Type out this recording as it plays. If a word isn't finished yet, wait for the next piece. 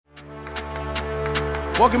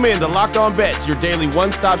Welcome in to Locked On Bets, your daily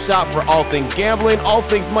one-stop shop for all things gambling, all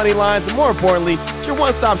things money lines, and more importantly, it's your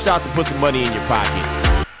one-stop shop to put some money in your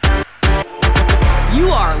pocket. You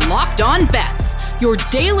are Locked On Bets, your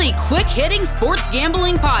daily quick-hitting sports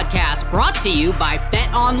gambling podcast brought to you by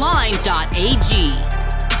BetOnline.ag.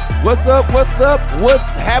 What's up?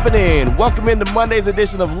 What's happening? Welcome into Monday's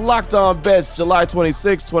edition of Locked On Bets, July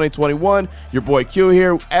 26, 2021. Your boy Q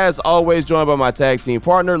here, as always, joined by my tag team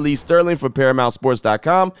partner, Lee Sterling from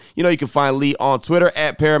ParamountSports.com. You know, you can find Lee on Twitter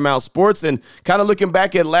at Paramount Sports. And kind of looking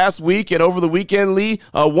back at last week and over the weekend, Lee,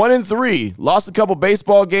 1-3, lost a couple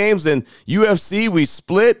baseball games, and UFC, we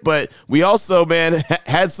split, but we also, man,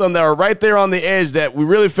 had some that were right there on the edge that we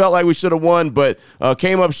really felt like we should have won, but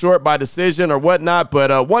came up short by decision or whatnot.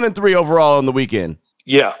 But 1-3 overall on the weekend.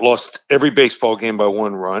 Yeah, lost every baseball game by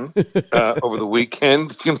one run over the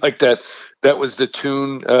weekend. It seemed like that was the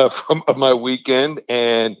tune of my weekend.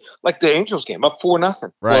 And like the Angels game, up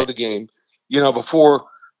 4-0, right? The game, before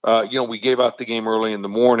we gave out the game early in the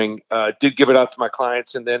morning. Did give it out to my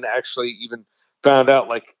clients, and then actually even found out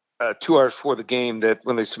like 2 hours before the game that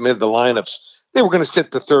when they submitted the lineups, they were going to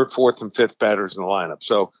sit the third, fourth, and fifth batters in the lineup.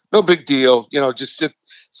 So no big deal. Just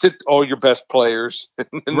sit all your best players.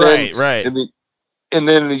 Right. And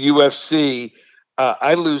then in the UFC,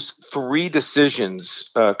 I lose 3 decisions,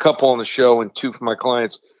 a couple on the show and 2 for my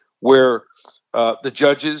clients, where the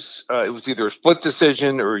judges, it was either a split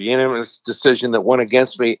decision or a unanimous decision that went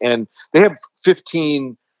against me. And they have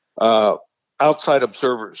 15 outside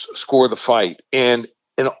observers score the fight. And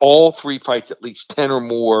in all 3 fights, at least 10 or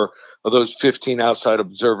more of those 15 outside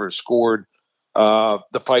observers scored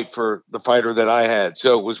the fight for the fighter that I had.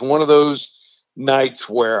 So it was one of those nights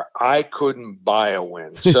where I couldn't buy a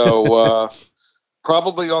win. So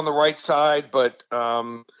probably on the right side, but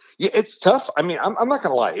it's tough. I mean, I'm not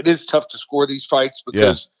going to lie. It is tough to score these fights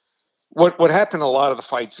because what happened in a lot of the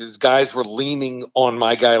fights is guys were leaning on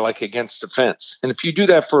my guy like against the fence. And if you do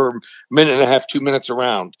that for a minute and a half, 2 minutes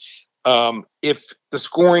around, if the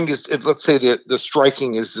scoring is, if let's say the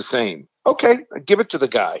striking is the same, okay, give it to the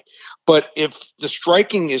guy. But if the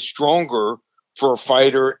striking is stronger for a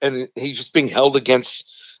fighter and he's just being held against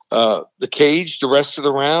the cage the rest of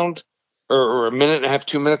the round, or a minute and a half,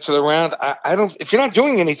 2 minutes of the round, I don't. If you're not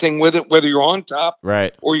doing anything with it, whether you're on top,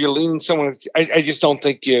 right, or you're leaning someone, I just don't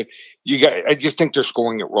think you got. I just think they're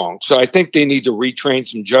scoring it wrong. So I think they need to retrain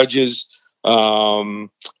some judges.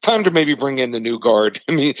 Time to maybe bring in the new guard.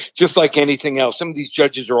 I mean, just like anything else, some of these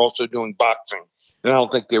judges are also doing boxing, and I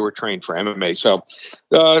don't think they were trained for MMA. So,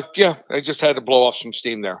 I just had to blow off some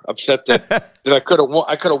steam there. Upset that I could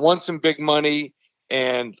have won some big money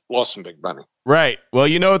and lost some big money. Right. Well,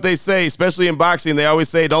 you know what they say, especially in boxing, they always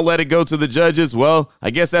say, don't let it go to the judges. Well,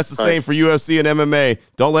 I guess that's the same for UFC and MMA.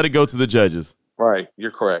 Don't let it go to the judges. Right.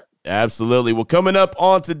 You're correct. Absolutely. Well, coming up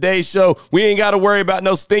on today's show, we ain't got to worry about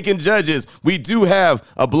no stinking judges. We do have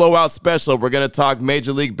a blowout special. We're going to talk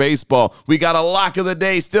Major League Baseball. We got a lock of the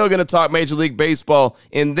day, still going to talk Major League Baseball.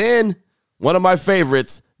 And then one of my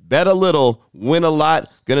favorites, bet a little, win a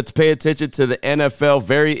lot. Going to pay attention to the NFL.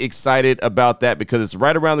 Very excited about that because it's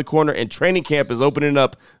right around the corner and training camp is opening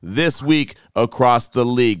up this week across the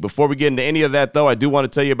league. Before we get into any of that, though, I do want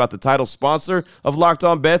to tell you about the title sponsor of Locked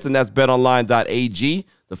On Bets, and that's BetOnline.ag.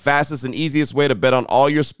 The fastest and easiest way to bet on all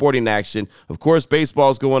your sporting action. Of course,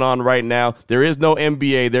 baseball is going on right now. There is no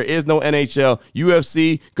NBA. There is no NHL.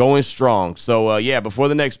 UFC going strong. So, before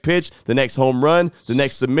the next pitch, the next home run, the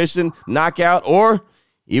next submission, knockout, or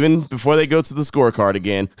even before they go to the scorecard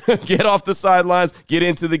again, get off the sidelines, get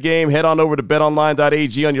into the game, head on over to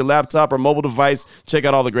betonline.ag on your laptop or mobile device. Check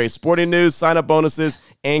out all the great sporting news, sign-up bonuses,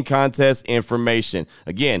 and contest information.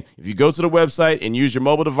 Again, if you go to the website and use your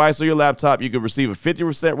mobile device or your laptop, you can receive a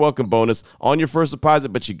 50% welcome bonus on your first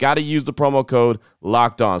deposit, but you got to use the promo code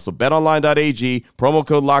Locked On. So betonline.ag, promo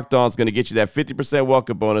code Locked On is going to get you that 50%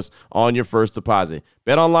 welcome bonus on your first deposit.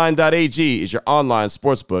 Betonline.ag is your online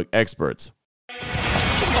sportsbook experts.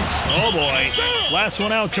 Oh, boy. Last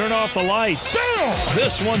one out, turn off the lights.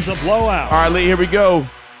 This one's a blowout. All right, Lee, here we go.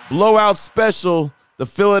 Blowout special. The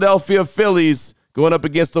Philadelphia Phillies going up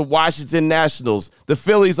against the Washington Nationals. The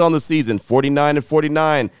Phillies on the season,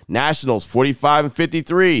 49-49. Nationals,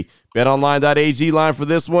 45-53. BetOnline.ag line for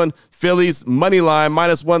this one. Phillies money line,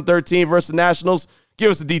 -113 versus Nationals.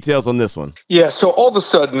 Give us the details on this one. Yeah, so all of a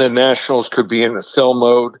sudden the Nationals could be in a sell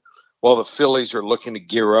mode while the Phillies are looking to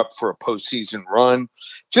gear up for a postseason run.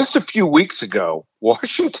 Just a few weeks ago,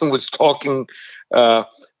 Washington was talking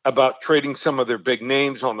about trading some of their big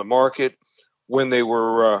names on the market when they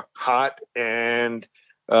were hot, and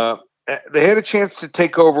they had a chance to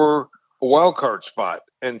take over a wild card spot.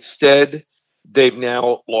 Instead, They've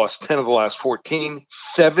now lost 10 of the last 14,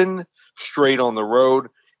 7 straight on the road.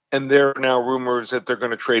 And there are now rumors that they're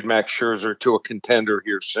going to trade Max Scherzer to a contender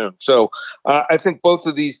here soon. So I think both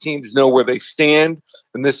of these teams know where they stand,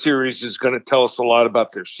 and this series is going to tell us a lot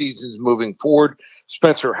about their seasons moving forward.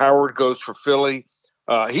 Spencer Howard goes for Philly.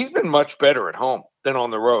 He's been much better at home than on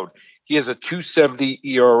the road. He has a 2.70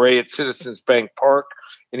 ERA at Citizens Bank Park,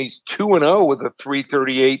 and he's 2-0 with a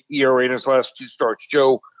 3.38 ERA in his last 2 starts.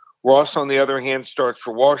 Joe Ross, on the other hand, starts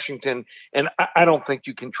for Washington, and I don't think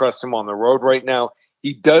you can trust him on the road right now.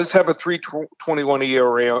 He does have a 3.21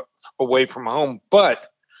 ERA away from home, but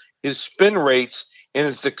his spin rates and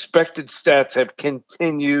his expected stats have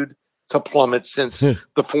continued to plummet since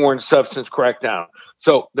the foreign substance crackdown.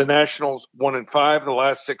 So the Nationals 1-5, the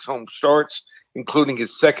last 6 home starts, including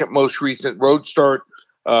his second most recent road start,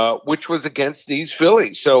 which was against these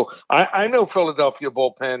Phillies. So I know Philadelphia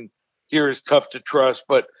bullpen here is tough to trust,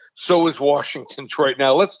 but so is Washington's right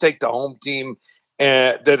now. Let's take the home team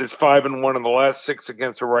that is 5-1 in the last 6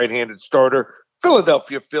 against a right-handed starter.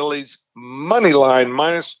 Philadelphia Phillies money line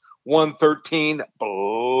 -113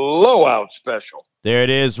 blowout special. There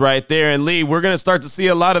it is right there. And Lee, we're going to start to see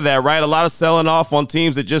a lot of that, right? A lot of selling off on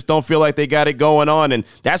teams that just don't feel like they got it going on. And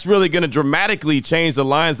that's really going to dramatically change the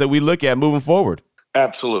lines that we look at moving forward.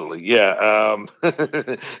 Absolutely. Yeah.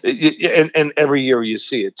 And every year you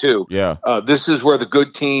see it too. Yeah. This is where the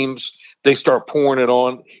good teams, they start pouring it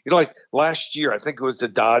on. You know, like last year, I think it was the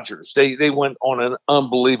Dodgers. They went on an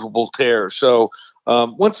unbelievable tear. So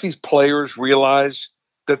once these players realize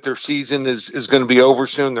that their season is going to be over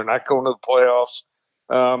soon, they're not going to the playoffs.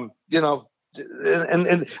 You know,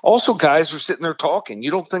 and also guys are sitting there talking.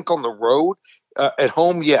 You don't think on the road, at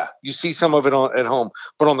home, yeah, you see some of it at home,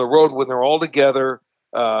 but on the road when they're all together,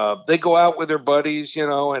 they go out with their buddies, you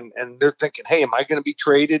know, and they're thinking, hey, am I going to be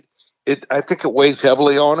traded? I think it weighs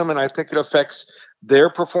heavily on them, and I think it affects their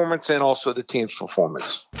performance and also the team's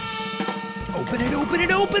performance. Open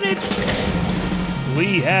it.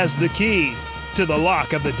 Lee has the key to the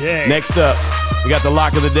lock of the day. Next up, we got the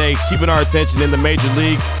lock of the day, keeping our attention in the major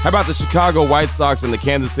leagues. How about the Chicago White Sox and the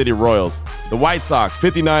Kansas City Royals? The White Sox,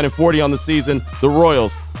 59-40 on the season. The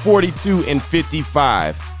Royals,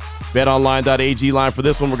 42-55. BetOnline.ag line for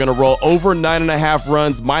this one. We're going to roll over 9.5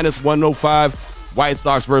 runs, -105. White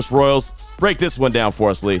Sox versus Royals. Break this one down for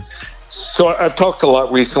us, Lee. So I've talked a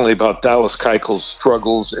lot recently about Dallas Keuchel's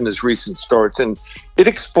struggles in his recent starts, and it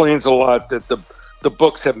explains a lot that the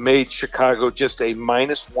books have made Chicago just a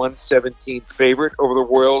 -117 favorite over the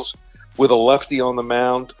Royals with a lefty on the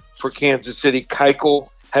mound. For Kansas City, Keuchel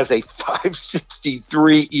has a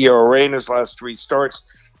 5.63 ERA in his last 3 starts,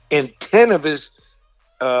 and 10 of his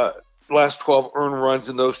last 12 earned runs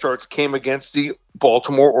in those starts came against the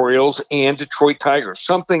Baltimore Orioles and Detroit Tigers.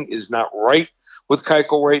 Something is not right with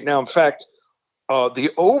Keuchel right now. In fact,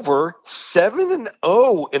 the over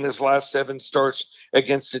 7-0 in his last 7 starts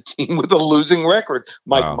against a team with a losing record.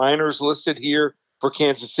 Mike Minor's listed here for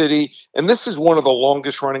Kansas City, and this is one of the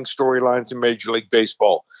longest running storylines in Major League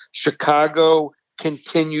Baseball. Chicago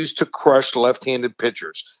continues to crush left-handed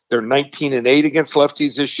pitchers. They're 19-8 against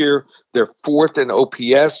lefties this year. They're 4th in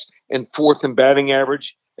OPS and 4th in batting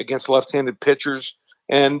average against left-handed pitchers.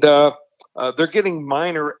 And they're getting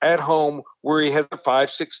Minor at home, where he has a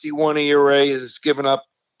 5.61 ERA, has given up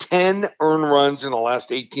 10 earned runs in the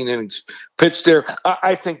last 18 innings pitched there.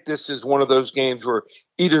 I think this is one of those games where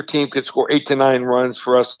either team could score 8 to 9 runs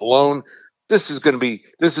for us alone. This is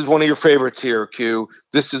one of your favorites here, Q.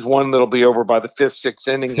 This is one that'll be over by the 5th, 6th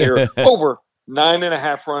inning here. Over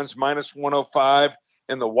 9.5 runs, -105.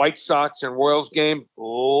 In the White Sox and Royals game,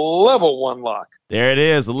 level 1 lock. There it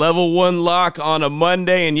is, a level 1 lock on a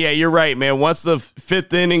Monday. And yeah, you're right, man. Once the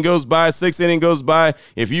 5th inning goes by, 6th inning goes by,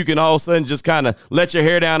 if you can all of a sudden just kind of let your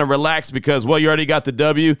hair down and relax because, well, you already got the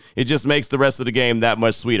W, it just makes the rest of the game that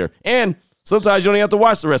much sweeter. And sometimes you don't even have to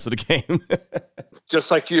watch the rest of the game.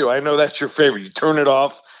 Just like you. I know that's your favorite. You turn it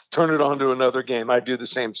off, turn it on to another game. I do the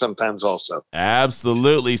same sometimes also.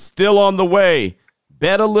 Absolutely. Still on the way.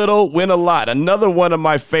 Bet a little, win a lot. Another one of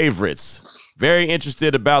my favorites. Very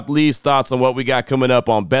interested about Lee's thoughts on what we got coming up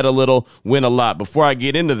on Bet a Little, Win a Lot. Before I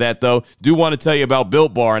get into that, though, do want to tell you about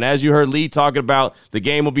Built Bar. And as you heard Lee talking about, the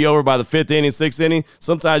game will be over by the 5th inning, 6th inning.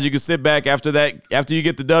 Sometimes you can sit back after you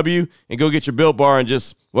get the W and go get your Built Bar and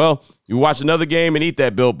just, well, You watch another game and eat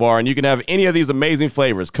that Built Bar, and you can have any of these amazing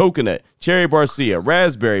flavors: coconut, cherry barcia,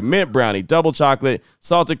 raspberry, mint brownie, double chocolate,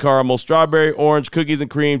 salted caramel, strawberry, orange, cookies and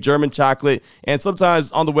cream, German chocolate, and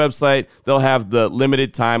sometimes on the website, they'll have the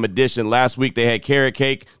limited time edition. Last week, they had carrot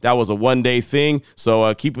cake. That was a one-day thing,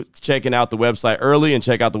 so keep checking out the website early and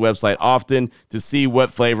check out the website often to see what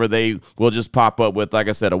flavor they will just pop up with. Like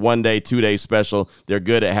I said, a one-day, two-day special. They're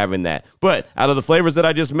good at having that. But out of the flavors that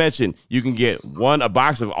I just mentioned, you can get a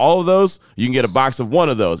box of all of those. You can get a box of one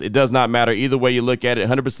of those. It does not matter either way you look at it.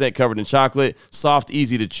 100% covered in chocolate, soft,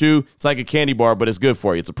 easy to chew. It's like a candy bar, but it's good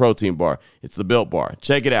for you. It's a protein bar. It's the Built Bar.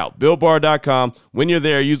 Check it out, BuiltBar.com. When you're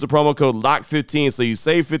there, use the promo code LOCK15 so you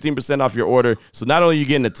save 15% off your order. So not only are you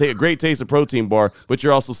getting a great taste of protein bar, but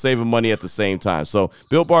you're also saving money at the same time. So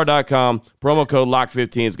BuiltBar.com, promo code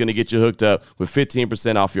LOCK15 is going to get you hooked up with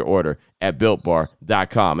 15% off your order at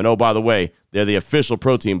BuiltBar.com. And oh, by the way, they're the official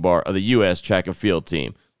protein bar of the U.S. track and field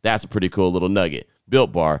team. That's a pretty cool little nugget.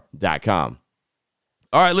 BuiltBar.com.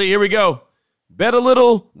 All right, Lee, here we go. Bet a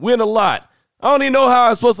little, win a lot. I don't even know how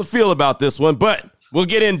I'm supposed to feel about this one, but we'll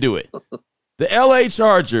get into it. The LA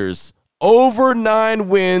Chargers, over 9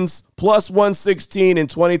 wins, plus 116 in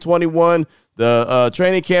 2021. The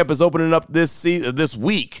training camp is opening up this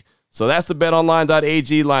week. So that's the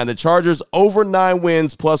betonline.ag line. The Chargers over 9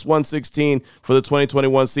 wins, plus 116 for the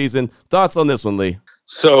 2021 season. Thoughts on this one, Lee?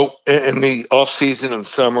 So in the offseason and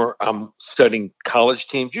summer, I'm studying college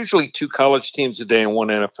teams, usually 2 college teams a day and 1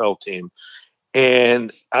 NFL team.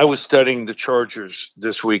 And I was studying the Chargers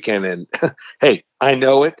this weekend. And hey, I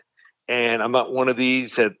know it. And I'm not one of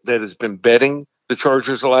these that has been betting the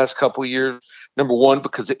Chargers the last couple of years. Number one,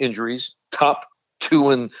 because of injuries. Top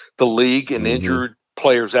 2 in the league and injured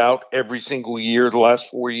players out every single year the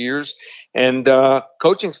last 4 years. And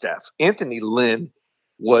coaching staff. Anthony Lynn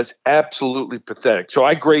was absolutely pathetic. So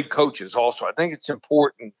I grade coaches also. I think it's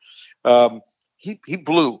important. He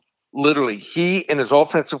blew, literally, he and his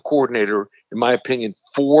offensive coordinator, in my opinion,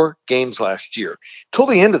 4 games last year. Till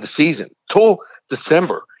the end of the season, till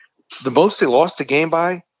December, the most they lost a game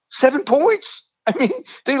by, 7 points. I mean,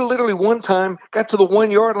 they literally one time got to the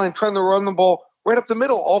 1-yard line trying to run the ball right up the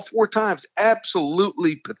middle all 4 times.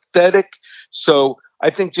 Absolutely pathetic. So I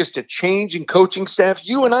think just a change in coaching staff,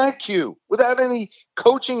 you and IQ, without any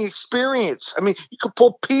coaching experience. I mean, you could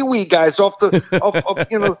pull peewee guys off the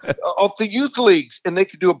off the youth leagues, and they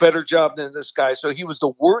could do a better job than this guy. So he was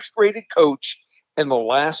the worst rated coach in the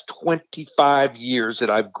last 25 years that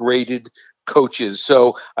I've graded coaches.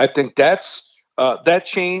 So I think that's that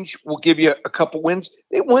change will give you a couple wins.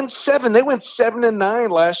 They won 7. They went 7-9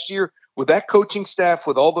 last year with that coaching staff,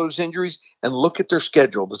 with all those injuries. And look at their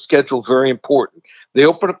schedule. The schedule is very important. They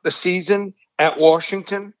open up the season at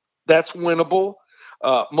Washington. That's winnable.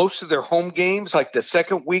 Most of their home games, like the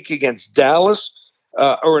second week against Dallas,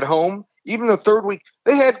 are at home. Even the third week,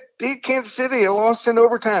 they had Kansas City. They lost in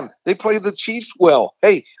overtime. They played the Chiefs well.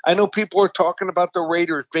 Hey, I know people are talking about the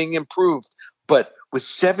Raiders being improved, but with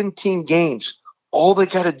 17 games, all they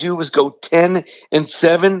got to do is go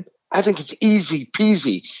 10-7. I think it's easy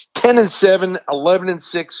peasy. 10-7,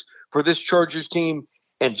 11-6 for this Chargers team.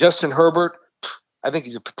 And Justin Herbert, I think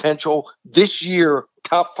he's a potential this year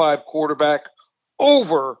top 5 quarterback.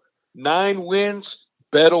 Over 9 wins.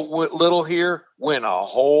 Bet a little here, win a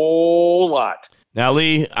whole lot. Now,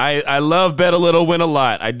 Lee, I love bet a little, win a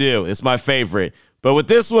lot. I do. It's my favorite. But with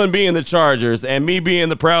this one being the Chargers and me being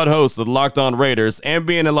the proud host of the Locked On Raiders and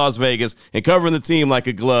being in Las Vegas and covering the team like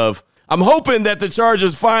a glove, I'm hoping that the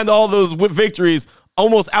Chargers find all those victories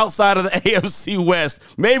almost outside of the AFC West.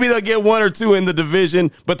 Maybe they'll get 1 or 2 in the division,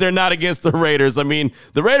 but they're not against the Raiders. I mean,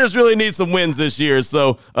 the Raiders really need some wins this year.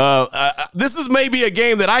 So this is maybe a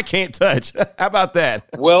game that I can't touch. How about that?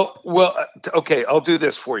 Well, okay, I'll do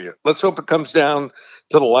this for you. Let's hope it comes down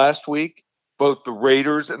to the last week. Both the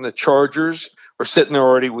Raiders and the Chargers are sitting there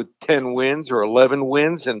already with 10 wins or 11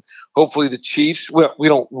 wins, and hopefully the Chiefs, well, we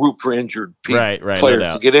don't root for injured players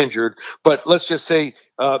to get injured, but let's just say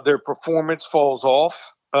their performance falls off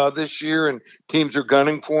this year and teams are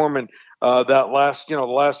gunning for them, and that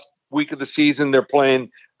last week of the season they're playing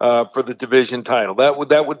for the division title.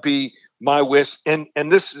 That would be my wish, and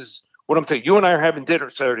this is what I'm telling you. You and I are having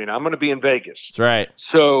dinner Saturday night. I'm going to be in Vegas. That's right.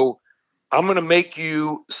 So I'm going to make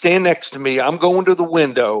you stand next to me. I'm going to the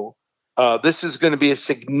window. This is going to be a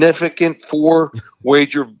significant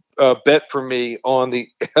 4-wager bet for me on the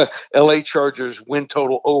LA Chargers win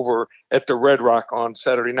total over at the Red Rock on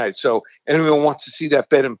Saturday night. So anyone wants to see that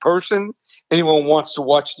bet in person, anyone wants to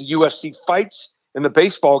watch the UFC fights and the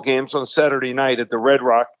baseball games on Saturday night at the Red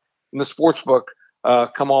Rock in the sportsbook,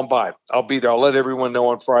 come on by. I'll be there. I'll let everyone know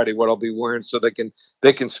on Friday what I'll be wearing so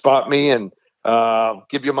they can spot me. And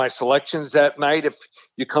Give you my selections that night if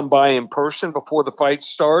you come by in person before the fights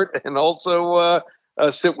start, and also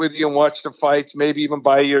sit with you and watch the fights, maybe even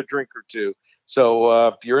buy you a drink or two. So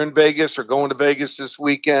if you're in Vegas or going to Vegas this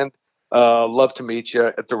weekend, love to meet you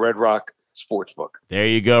at the Red Rock Sportsbook. There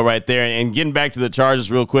you go right there. And getting back to the Chargers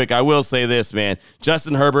real quick, I will say this, man.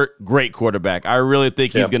 Justin Herbert, great quarterback. I really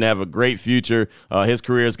think he's going to have a great future. His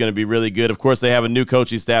career is going to be really good. Of course, they have a new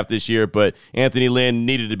coaching staff this year, but Anthony Lynn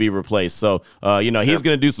needed to be replaced. So, he's going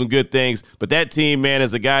to do some good things. But that team, man,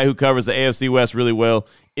 as a guy who covers the AFC West really well,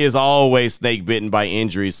 is always snake bitten by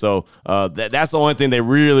injuries. So that's the only thing they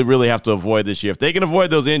really, really have to avoid this year. If they can avoid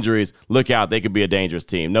those injuries, look out. They could be a dangerous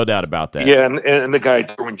team. No doubt about that. Yeah, and the guy,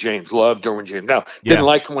 Derwin James, loved Derwin James. Now, didn't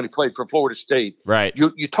like him when he played for Florida State. Right.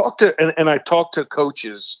 You talk to, and I talk to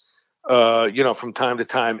coaches, from time to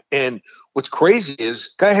time. And what's crazy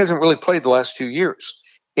is guy hasn't really played the last 2 years.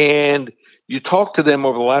 And you talk to them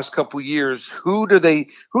over the last couple of years, who do they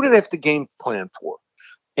have to game plan for?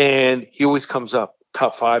 And he always comes up.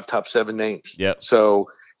 Top 5, top 7 names. Yep. So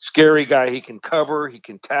scary guy. He can cover. He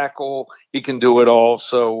can tackle. He can do it all.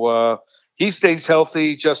 So he stays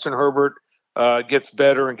healthy. Justin Herbert gets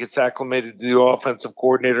better and gets acclimated to the offensive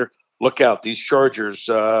coordinator. Look out. These Chargers,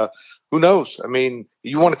 who knows? I mean,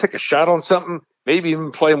 you want to take a shot on something? Maybe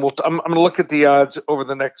even play them. I'm going to look at the odds over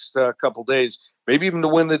the next couple days. Maybe even to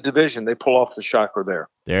win the division. They pull off the shocker there.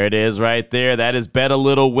 There it is right there. That is bet a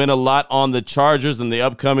little, win a lot on the Chargers in the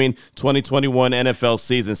upcoming 2021 NFL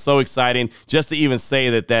season. So exciting just to even say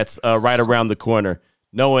that that's right around the corner,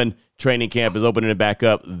 knowing training camp is opening it back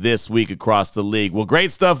up this week across the league. Well, great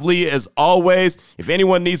stuff, Lee, as always. If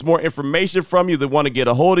anyone needs more information from you, they want to get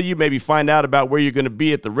a hold of you, maybe find out about where you're going to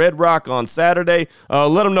be at the Red Rock on Saturday,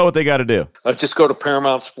 let them know what they got to do. Just go to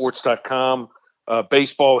ParamountSports.com.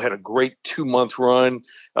 Baseball had a great 2-month run.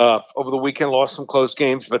 Over the weekend, lost some close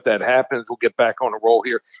games, but that happens. We'll get back on a roll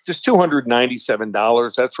here. Just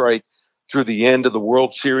 $297. That's right. Through the end of the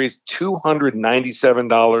World Series,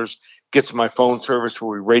 $297 gets my phone service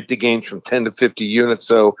where we rate the games from 10 to 50 units.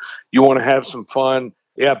 So you want to have some fun.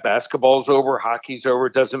 Yeah, basketball's over, hockey's over.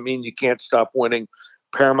 It doesn't mean you can't stop winning.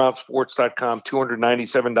 ParamountSports.com,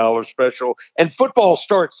 $297 special. And football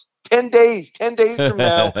starts 10 days from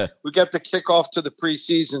now. We got the kickoff to the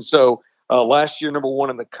preseason. So last year, number 1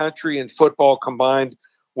 in the country in football combined,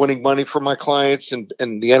 winning money for my clients and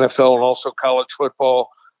the NFL and also college football.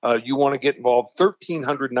 You want to get involved,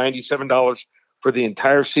 $1,397 for the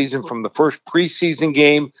entire season from the first preseason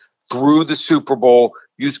game through the Super Bowl.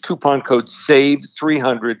 Use coupon code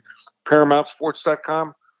SAVE300,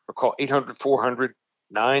 ParamountSports.com, or call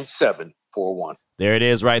 800-400-9741. There it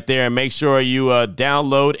is right there. And make sure you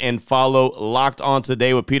download and follow Locked On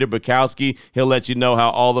Today with Peter Bukowski. He'll let you know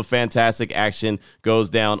how all the fantastic action goes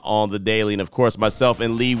down on the daily. And, of course, myself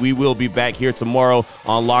and Lee, we will be back here tomorrow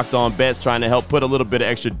on Locked On Bets, trying to help put a little bit of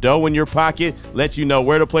extra dough in your pocket, let you know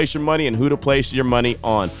where to place your money and who to place your money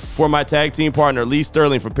on. For my tag team partner, Lee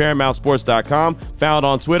Sterling from ParamountSports.com, found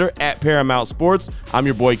on Twitter at Paramount Sports. I'm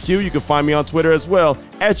your boy Q. You can find me on Twitter as well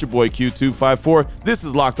at your boy Q254. This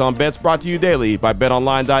is Locked On Bets, brought to you daily by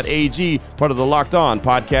BetOnline.ag, part of the Locked On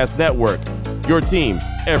Podcast Network. Your team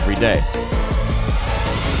every day.